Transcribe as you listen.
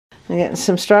I'm getting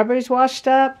some strawberries washed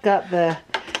up. Got the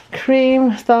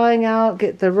cream thawing out.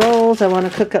 Get the rolls. I want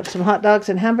to cook up some hot dogs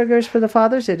and hamburgers for the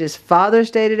fathers. It is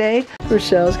Father's Day today.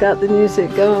 Rochelle's got the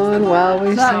music going while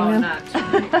we're singing.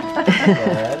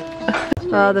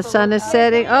 Oh, the sun is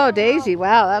setting. Oh, Daisy.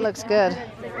 Wow, that looks good.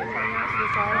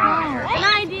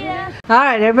 An idea. All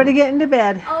right, everybody get into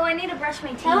bed. Oh, I need to brush my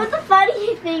teeth. That was the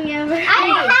funniest thing ever. I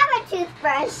don't have a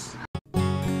toothbrush.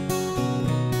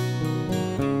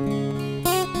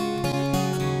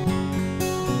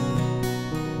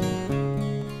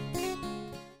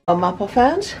 Maple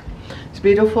fans, it's a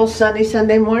beautiful sunny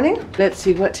Sunday morning. Let's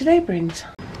see what today brings.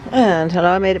 And hello,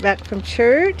 I made it back from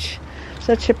church.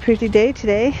 Such a pretty day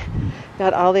today.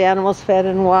 Got all the animals fed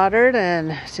and watered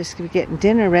and just getting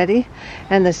dinner ready.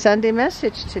 And the Sunday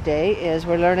message today is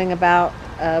we're learning about,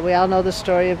 we all know the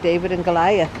story of David and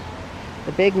Goliath.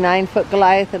 The big 9-foot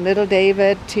Goliath and little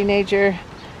David, teenager,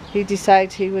 he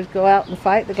decides he would go out and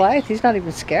fight the Goliath. He's not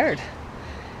even scared.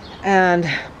 And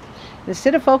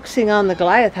instead of focusing on the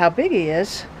Goliath, how big he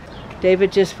is,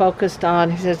 David just focused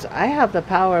on, he says, I have the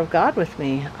power of God with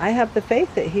me. I have the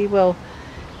faith that he will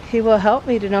help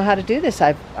me to know how to do this.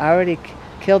 I've already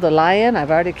killed a lion.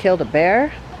 I've already killed a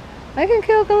bear. I can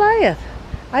kill Goliath.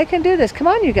 I can do this. Come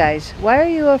on, you guys. Why are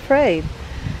you afraid?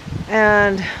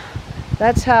 And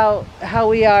that's how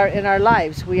we are in our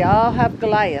lives. We all have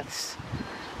Goliaths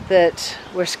that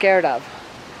we're scared of.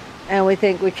 And we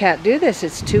think we can't do this.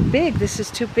 It's too big. This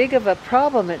is too big of a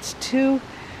problem. It's too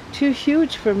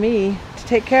huge for me to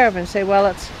take care of. And say, well,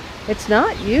 it's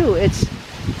not you. It's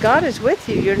God is with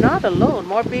you. You're not alone.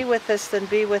 More be with us than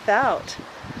be without.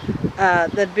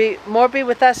 More be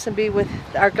with us than be with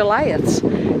our Goliaths.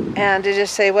 And to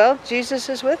just say, well, Jesus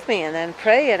is with me, and then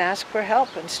pray and ask for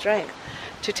help and strength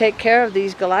to take care of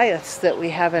these Goliaths that we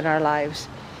have in our lives,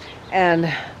 and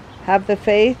have the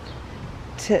faith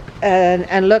to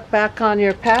and look back on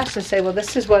your past and say, well,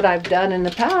 this is what I've done in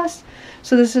the past,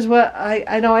 so this is what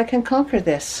I know I can conquer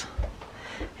this.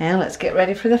 And let's get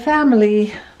ready for the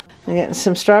family. I'm getting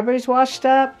some strawberries washed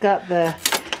up. Got the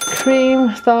cream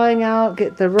thawing out.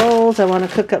 Get the rolls. I want to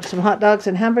cook up some hot dogs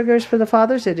and hamburgers for the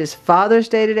fathers. It is Father's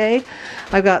Day today.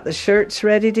 I've got the shirts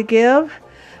ready to give.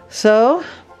 So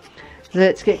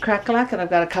let's get crack-a-lack, and I've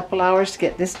got a couple hours to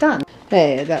get this done.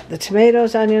 Hey, I got the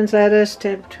tomatoes, onions, lettuce,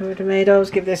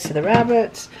 tomatoes. Give this to the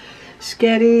rabbits.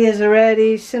 Sketty is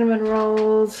ready. Cinnamon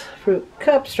rolls, fruit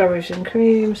cup, strawberries and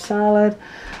cream, salad.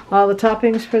 All the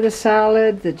toppings for the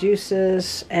salad, the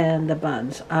juices, and the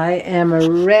buns. I am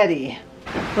ready.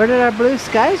 Where did our blue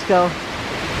skies go?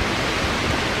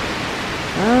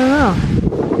 I don't know.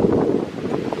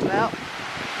 Well,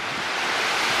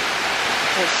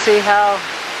 let's see how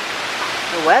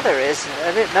the weather is.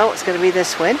 I didn't know it was going to be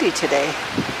this windy today.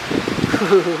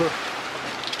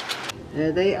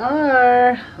 There they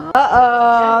are.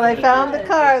 Uh-oh, they found the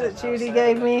car that Judy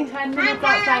gave me. 10 minutes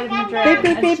outside of Madrid.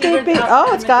 Beep, beep, beep, beep, beep.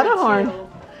 Oh, it's got a horn.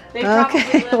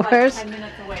 Okay, where's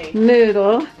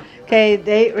Noodle?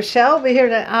 Okay, Rochelle will be here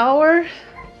in an hour.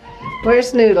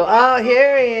 Where's Noodle? Oh,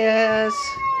 here he is.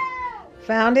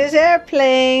 Found his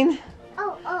airplane.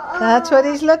 That's what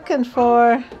he's looking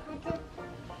for.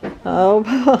 Oh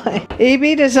boy.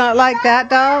 Evie does not like that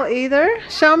doll either.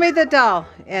 Show me the doll,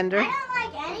 Ender.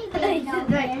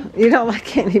 You don't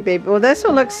like any baby. Well, this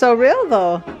one looks so real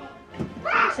though.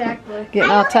 Exactly.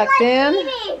 Getting all tucked in.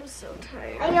 I'm so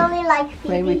tired. I only like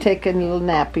Phoebe. Maybe taking a little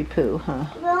nappy poo, huh?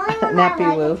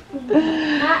 Nappy woo.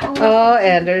 Oh,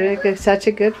 Ender, you're such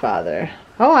a good father.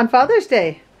 Oh, on Father's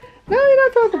Day. No, you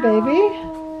don't throw the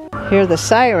baby. Hear the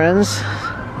sirens.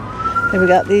 And we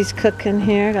got these cooking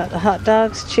here. Got the hot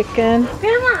dogs, chicken.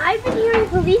 Grandma, I've been hearing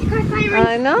police car sirens.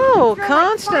 I know,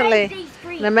 constantly. Like 5 days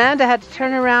straight. And Amanda had to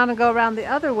turn around and go around the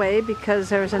other way because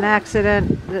there was an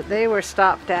accident that they were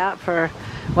stopped at for,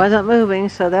 wasn't moving,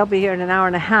 so they'll be here in an hour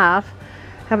and a half.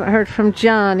 Haven't heard from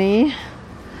Johnny.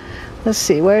 Let's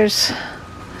see, where's,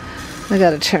 I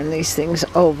gotta turn these things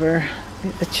over.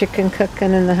 Get the chicken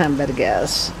cooking and the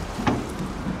hamburgers.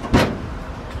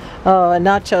 Oh, and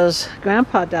Nacho's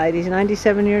grandpa died. He's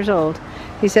 97 years old.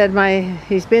 He said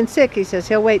he's been sick. He says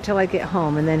he'll wait till I get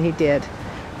home, and then he did.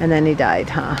 And then he died,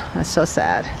 huh? That's so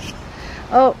sad.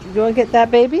 Oh, you want to get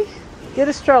that baby? Get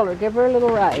a stroller. Give her a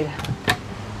little ride.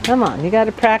 Come on, you got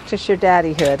to practice your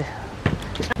daddyhood.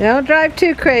 Don't drive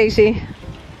too crazy.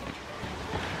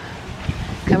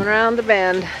 Coming around the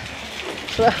bend.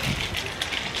 So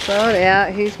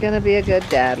yeah, he's going to be a good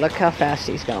dad. Look how fast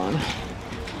he's going.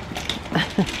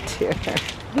 Dear.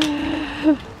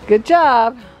 Good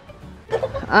job.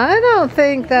 I don't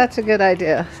think that's a good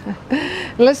idea.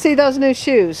 Let's see those new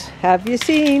shoes. Have you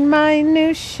seen my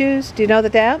new shoes? Do you know the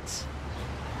dance?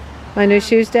 My new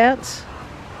shoes dance?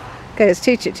 Okay, let's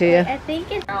teach it to you. I think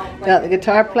it's... Got the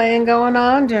guitar playing going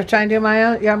on. Trying to do my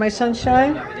own. You're my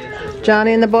sunshine.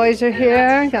 Johnny and the boys are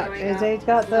here. Zayd's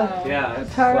got the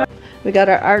guitar. We got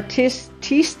our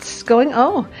artists going.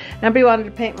 Oh, Amber wanted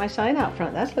to paint my sign out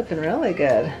front. That's looking really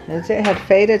good. It had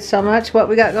faded so much. What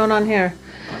we got going on here?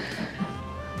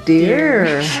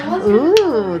 Deer.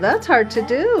 Ooh, that's hard to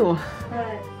do.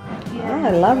 Oh,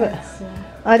 I love it.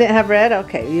 I didn't have red.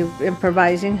 Okay, you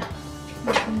improvising.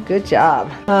 Good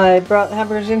job. I brought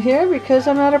hamburgers in here because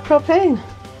I'm out of propane.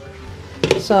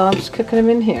 So I'm just cooking them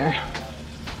in here.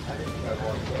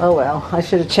 Oh well, I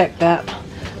should have checked that.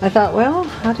 I thought, well,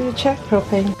 how do you check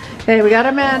propane? Hey, we got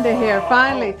Amanda here.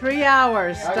 Finally, 3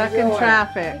 hours stuck in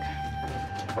traffic.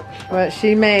 But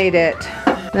she made it.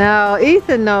 Now,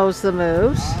 Ethan knows the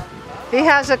moves. He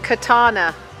has a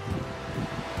katana.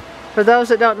 For those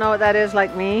that don't know what that is,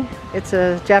 like me, it's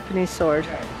a Japanese sword.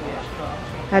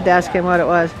 I had to ask him what it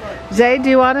was. Zayd, do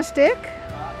you want a stick?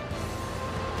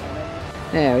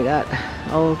 There, we got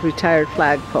old retired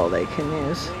flagpole they can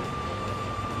use.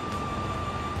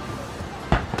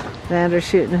 Vander's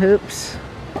shooting hoops.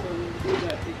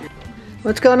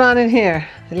 What's going on in here?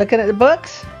 You looking at the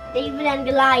books? David and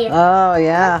Goliath. Oh,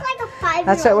 yeah. Looks like a 5-year-old.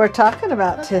 That's what we're talking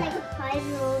about, Looks too. like a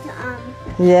 5-year-old,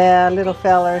 Yeah, little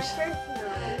fellers.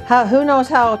 Who knows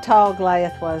how tall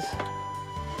Goliath was?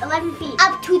 11 feet.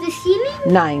 Up to the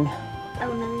ceiling? 9.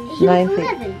 Oh, no. 9 feet.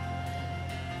 11.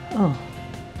 Oh.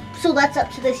 So that's up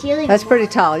to the ceiling. That's pretty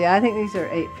tall. Yeah, I think these are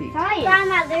 8 feet.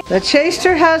 Grandma, The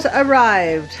chaser has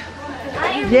arrived.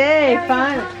 Yay,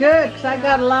 fine. Good, because I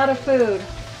got a lot of food.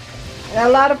 Got a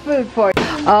lot of food for you.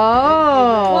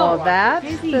 Oh,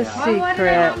 that's the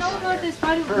secret.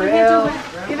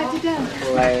 Give it to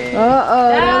Dad. Uh-oh,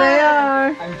 there they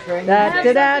are. Da,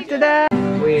 da, da, da, da.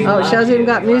 Oh, Rochelle's even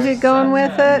got music going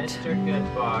with it.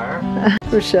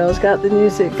 Rochelle's got the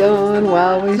music going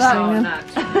while we're singing.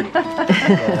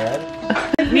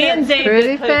 Me and Zayd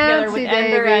Pretty put together with fancy,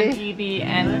 Ender and Davey. GB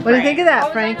and What do you think of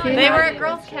that, Frankie? They were at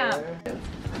girls' camp.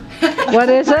 What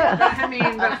is it? I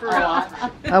mean, but for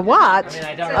real. A watch?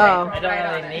 I don't Oh.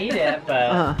 really need it,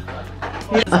 but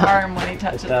His arm when he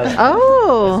touches it.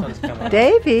 Oh,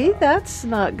 Davey, that's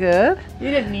not good.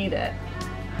 You didn't need it.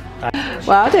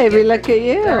 Wow, Davey, look at There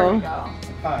we you. go.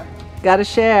 Got to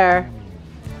share.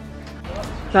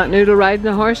 Got Noodle riding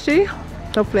the horsey.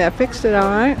 Hopefully I fixed it all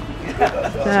right.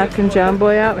 Zach and John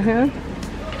Boy out here.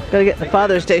 Gotta get the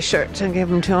Father's Day shirts and give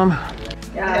them to him.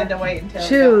 Yeah, I had to wait until.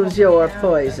 Choose your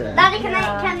poison. Daddy, can I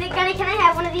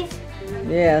have one of these?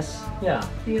 Yes. yeah.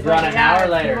 He's You want an hour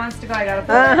He later? wants to go. I gotta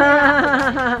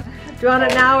put Do you want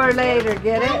it an hour later?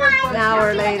 Get it? An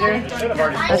hour later.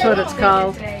 That's what it's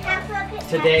called.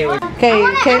 Today we Okay,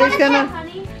 Kaylee's gonna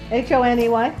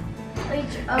H-O-N-E-Y.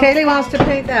 Kaylee wants to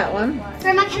paint that one.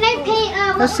 Grandma, can I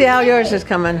paint? Let's see how yours is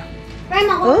coming.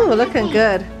 Grandma, Oh, looking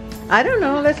good. I don't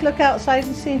know. Let's look outside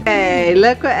and see. Hey,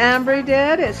 look what Amber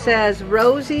did. It says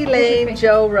Rosie Lane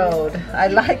Joe Road. I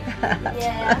like that.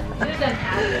 Yeah.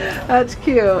 That's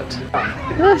cute.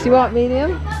 Oh, you want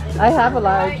medium? I have a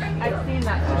large. I've seen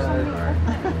that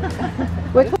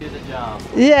Which do the job.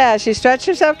 Yeah, she stretched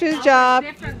herself to the job.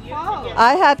 different quotes.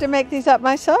 I had to make these up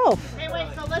myself. Hey, wait,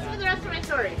 so listen to the rest of my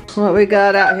story. What we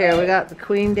got out here? We got the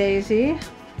Queen Daisy.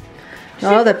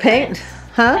 Oh, the paint.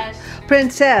 Huh?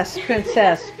 Princess.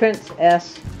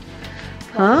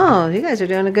 Oh, you guys are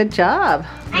doing a good job.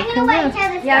 I'm gonna wait until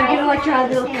this. Yeah, I'm gonna let you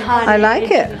have a little cut. I like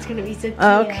it. It's gonna be so cute.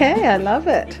 Okay, I love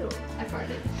it. I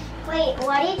farted. Wait,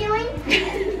 what are you doing?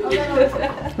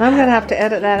 I'm gonna have to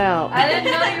edit that out. I didn't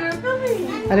know you were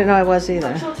filming. I didn't know I was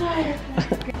either.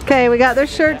 Okay, we got their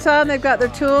shirts on. They've got their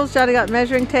tools. Johnny got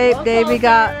measuring tape. Davey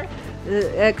got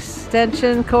the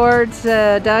extension cords.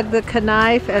 Doug the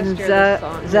knife, and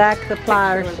Zach the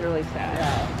pliers. It was really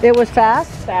sad. It was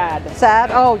fast? Sad. Sad?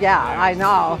 Oh yeah, I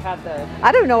know. Had the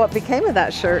I don't know what became of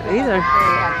that shirt either.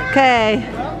 Okay,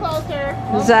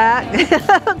 Zach.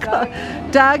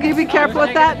 Doug, you be careful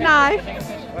with that knife.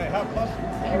 Wait, how close?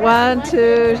 1, 2.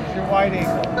 You're wide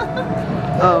angle.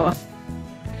 Oh.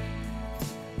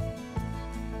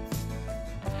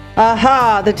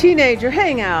 Aha, the teenager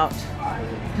hangout.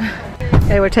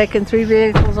 Okay, we're taking 3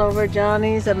 vehicles over,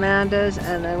 Johnny's, Amanda's,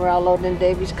 and then we're all loading in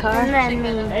Davey's car. And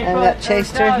we got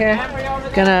Chaster here.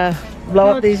 Gonna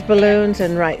blow up these balloons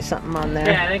and write something on there.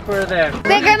 Yeah, I think we're there. Wait,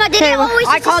 Grandma, did Okay, you always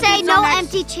I used to called say you no so nice.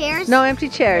 empty chairs? No empty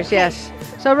chairs, yes.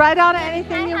 So write on it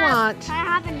anything you want. I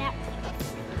have a nap.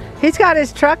 He's got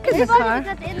his truck in the car.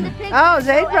 Oh,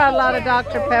 Zayd brought a lot of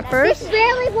Dr. Peppers. This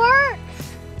barely works.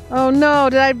 Oh no,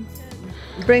 did I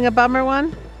bring a bummer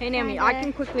one? Hey, Nami, I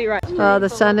can quickly write. Oh, the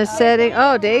sun is setting.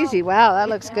 Oh, Daisy, wow, that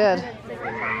looks good.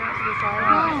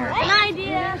 An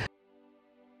idea.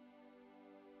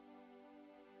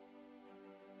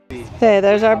 Okay,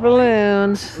 there's our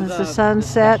balloons. As the sun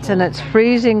sets and it's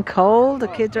freezing cold, the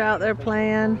kids are out there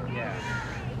playing.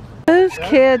 Whose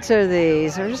kids are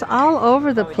these? They're just all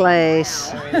over the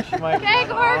place. Okay,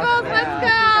 Gorgles, let's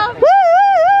go. Woo!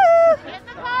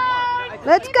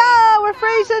 Let's go! We're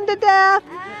freezing to death.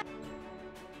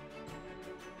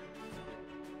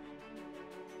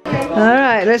 All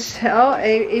right,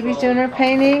 Evie's doing her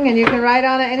painting, and you can write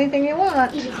on it anything you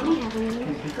want.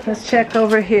 Let's check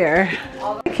over here.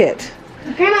 Kit.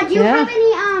 Grandma, do you have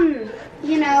any,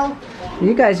 you know?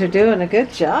 You guys are doing a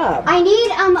good job. I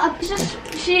need,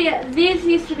 these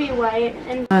used to be white.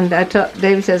 And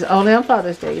Davey says only on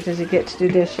Father's Day does he get to do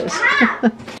dishes.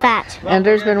 That.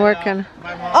 Ender's been working.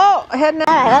 Oh, heading out.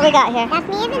 Alright, what we got here? That's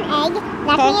me as an egg.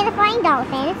 That's me as a flying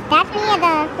dolphin. That's me as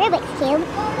a Rubik's Cube.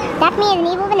 That's me as an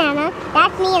evil banana.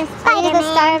 That's me as Spider-Man. Are you the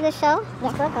star of the show?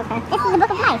 Yes, okay. This is the book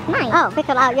of life, mine. Oh, pick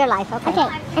out your life, okay. Okay,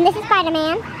 and this is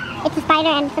Spider-Man. It's a spider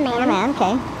and it's a man.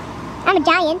 Okay. I'm a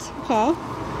giant. Okay.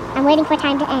 I'm waiting for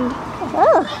time to end.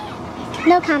 Oh.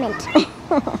 No comment.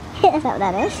 Is that what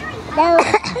that is? No.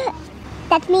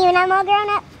 That's me when I'm all grown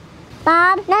up.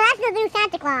 Bob. No, that's the new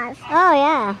Santa Claus. Oh,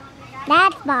 yeah.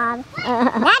 That's Bob.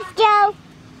 That's Joe.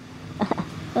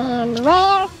 And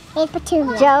where is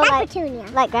Petunia? Joe, that's Petunia.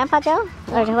 Like Grandpa Joe?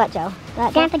 Or what Joe?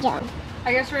 Grandpa Joe.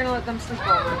 I guess we're gonna let them sleep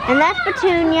over. And that's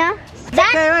Petunia.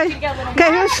 Okay,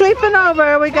 who's sleeping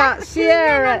over? We got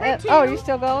Sierra. Oh, you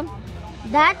still going?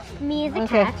 That's me as a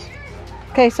cat.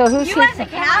 Okay, so who's sleeping?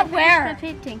 Cat where?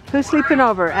 Who's sleeping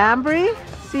over? Ambry,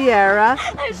 Sierra,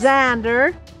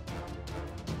 Xander,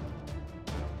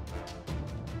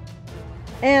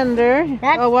 Ender.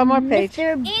 Oh, one more page.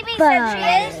 Evie said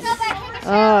she is. Oh,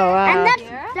 wow. And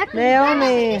that's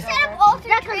Naomi.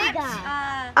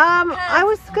 I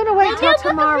was gonna wait till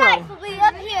tomorrow.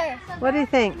 What do you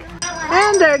think?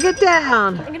 Ender, get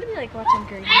down. I'm gonna be like watching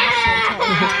Green.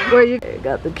 Where you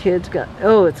got the kids got?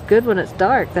 Oh, it's good when it's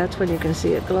dark. That's when you can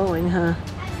see it glowing, huh?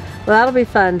 Well, that'll be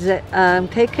fun. I'm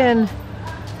taking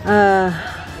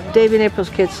Davy and April's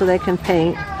kids so they can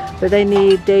paint, but they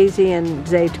need Daisy and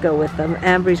Zay to go with them.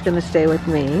 Ambry's gonna stay with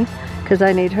me because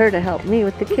I need her to help me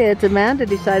with the kids. Amanda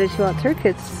decided she wants her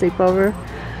kids to sleep over,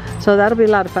 so that'll be a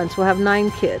lot of fun. So we'll have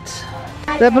 9 kids.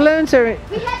 The balloons are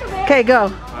okay. Go. All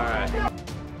right.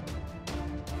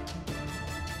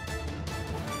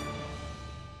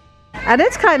 And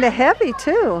it's kind of heavy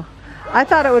too. I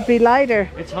thought it would be lighter.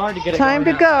 It's hard to get it Time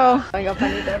to go.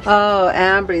 Oh,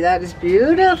 Ambry, that is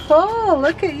beautiful.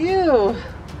 Look at you.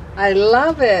 I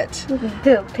love it.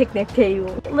 The picnic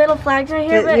table. Little flags right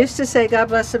here. It used to say God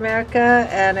Bless America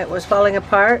and it was falling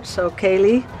apart, so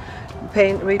Kaylee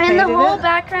repainted it. And the whole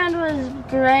background was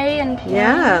gray and pink.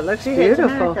 Yeah, it looks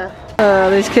beautiful.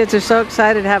 These kids are so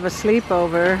excited to have a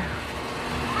sleepover.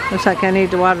 Looks like I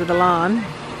need to water the lawn.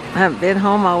 I haven't been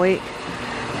home all week.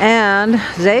 And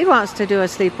Zay wants to do a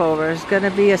sleepover. It's going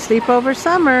to be a sleepover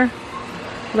summer,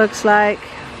 looks like.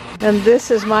 And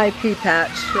this is my pea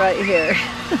patch right here.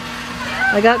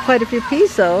 I got quite a few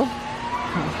peas though.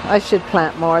 I should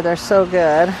plant more. They're so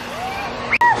good.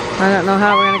 I don't know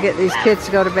how we're going to get these kids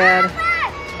to go to bed.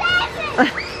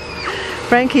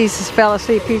 Frankie's fell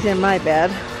asleep. He's in my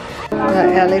bed.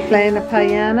 Ellie playing the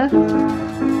Pollyanna.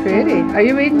 Pretty. Are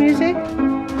you reading music?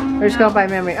 Or just going by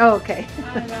memory? Oh, okay.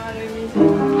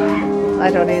 I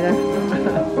don't either.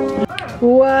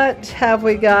 What have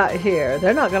we got here?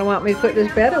 They're not going to want me to put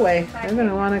this bed away. They're going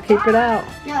to want to keep it out.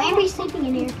 No, Ambry's sleeping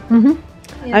in here.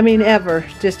 Mm-hmm. I mean, ever.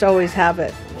 Just always have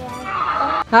it.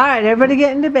 Yeah. All right, everybody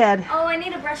get into bed. Oh, I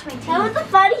need to brush my teeth. That was the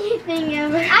funniest thing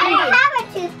ever. I don't have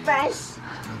a toothbrush.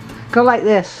 Go like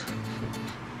this.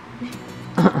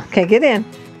 Okay, get in.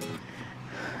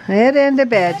 Get into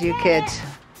bed, you kids.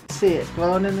 See it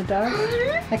glowing in the dark?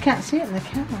 I can't see it in the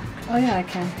camera. Oh yeah, I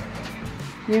can.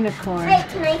 Unicorn. Wait,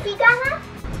 can I see Grandma?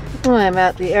 Well, I'm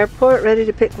at the airport ready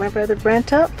to pick my brother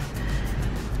Brent up.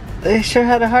 They sure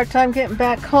had a hard time getting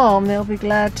back home. They'll be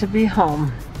glad to be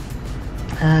home.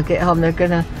 Get home. They're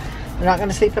not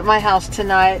gonna sleep at my house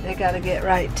tonight. They gotta get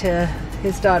right to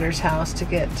his daughter's house to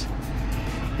get,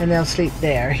 and they'll sleep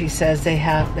there. He says they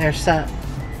have their son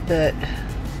that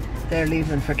they're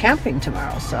leaving for camping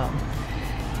tomorrow, so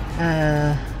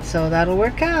that'll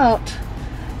work out.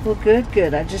 Well,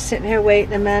 good. I'm just sitting here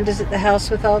waiting. Amanda's at the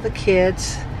house with all the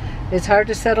kids. It's hard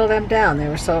to settle them down. They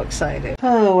were so excited.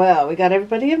 Oh, well, we got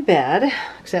everybody in bed,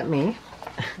 except me.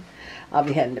 I'll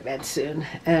be heading to bed soon.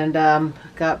 And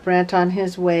got Brent on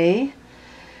his way.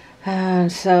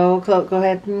 So go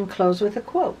ahead and close with a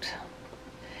quote.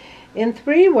 In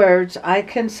 3 words, I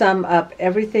can sum up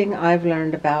everything I've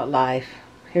learned about life.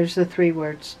 Here's the 3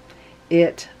 words.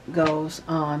 It goes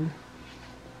on.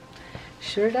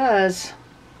 Sure does.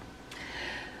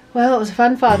 Well, it was a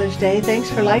fun Father's Day.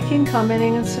 Thanks for liking,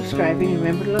 commenting, and subscribing.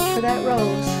 Remember to look for that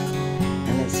rose.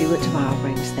 And let's see what tomorrow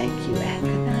brings. Thank you and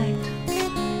good night.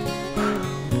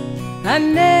 I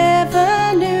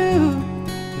never knew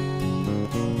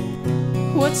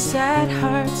what sad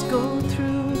hearts go through.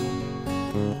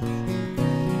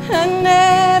 I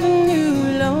never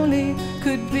knew lonely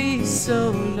could be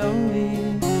so lonely.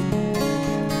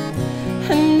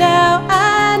 And now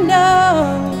I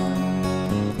know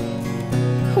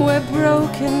where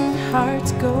broken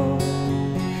hearts go.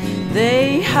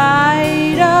 They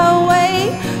hide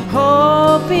away,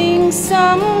 hoping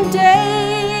someday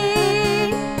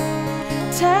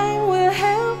time will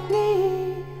help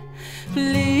me.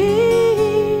 Please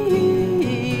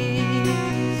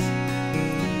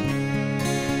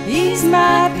ease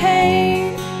my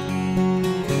pain.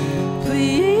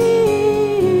 Please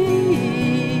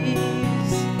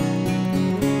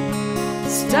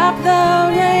stop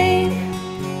the rain.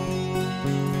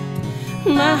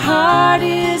 My heart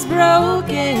is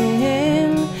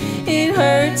broken. It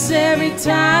hurts every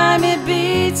time it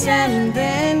beats, and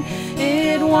then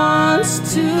it wants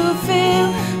to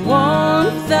feel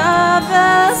warmth of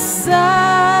the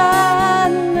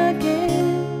sun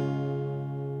again.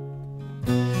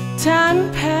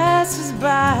 Time passes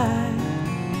by,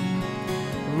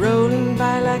 rolling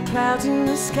by like clouds in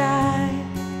the sky.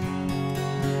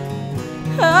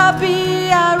 I'll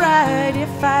be alright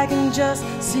if I can just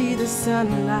see the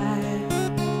sunlight.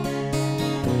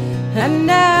 And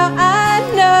now I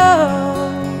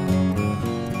know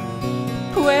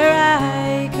where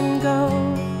I can go.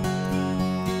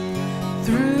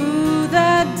 Through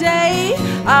the day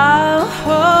I'll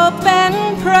hope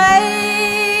and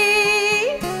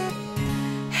pray.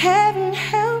 Heaven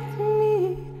help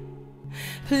me,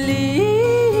 please.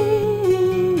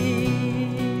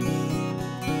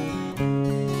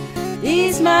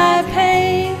 Ease my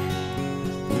pain,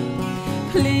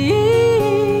 please.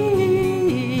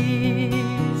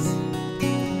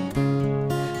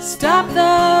 Stop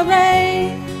the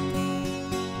rain.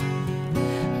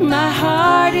 My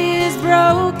heart is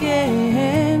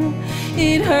broken.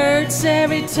 It hurts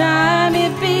every time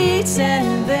it beats,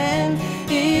 and then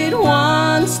it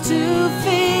wants to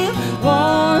feel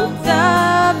warmth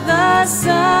of the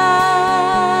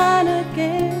sun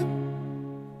again.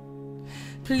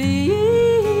 Please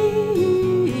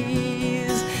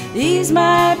ease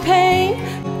my pain,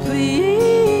 please.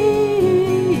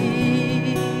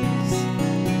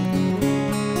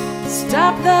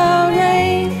 Stop the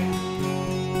rain.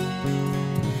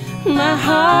 My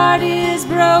heart is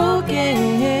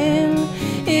broken.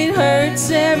 It hurts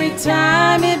every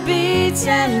time it beats,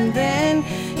 and then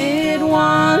it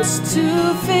wants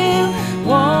to feel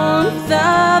warmth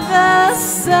of the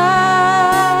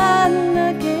sun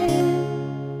again.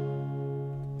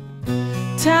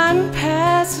 Time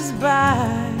passes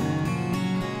by,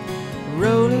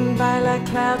 rolling by like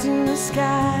clouds in the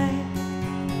sky.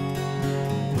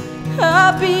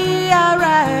 I'll be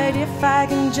alright if I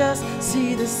can just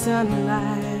see the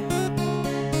sunlight.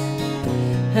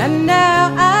 And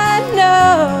now I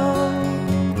know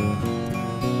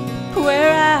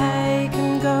where I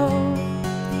can go.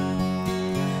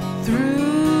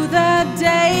 Through the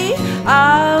day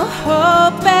I'll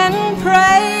hope and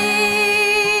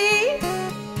pray.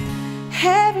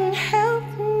 Heaven help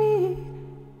me,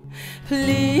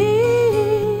 please.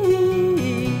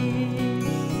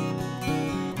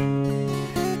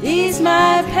 Ease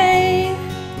my pain,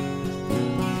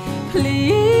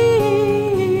 please.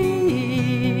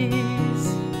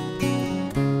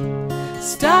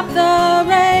 Stop the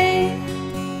rain.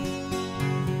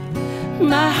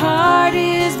 My heart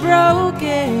is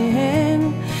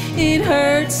broken. It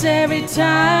hurts every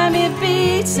time it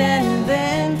beats, and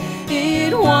then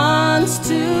it wants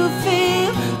to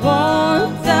feel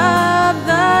warmth of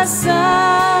the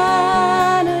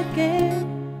sun again.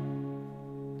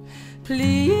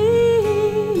 Please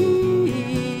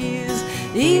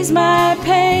ease my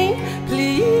pain,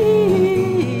 please.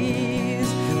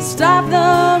 Stop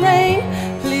the rain.